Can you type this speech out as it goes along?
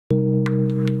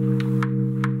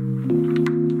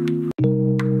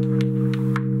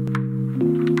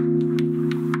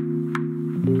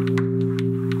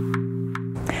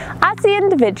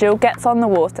individual gets on the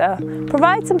water,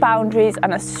 provide some boundaries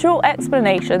and a short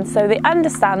explanation so they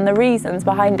understand the reasons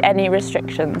behind any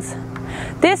restrictions.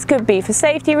 This could be for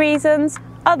safety reasons,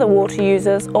 other water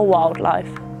users or wildlife.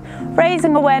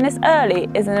 Raising awareness early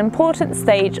is an important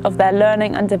stage of their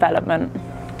learning and development.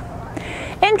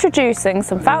 Introducing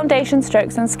some foundation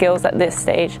strokes and skills at this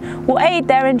stage will aid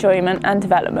their enjoyment and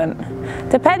development.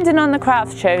 Depending on the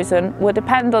craft chosen will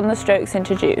depend on the strokes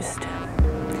introduced.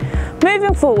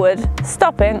 Moving forward,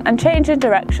 stopping and changing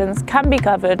directions can be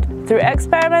covered through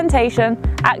experimentation,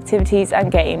 activities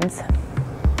and games.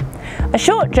 A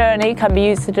short journey can be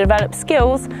used to develop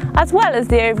skills as well as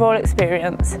the overall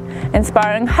experience,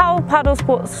 inspiring how paddle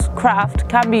sports craft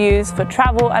can be used for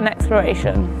travel and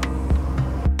exploration.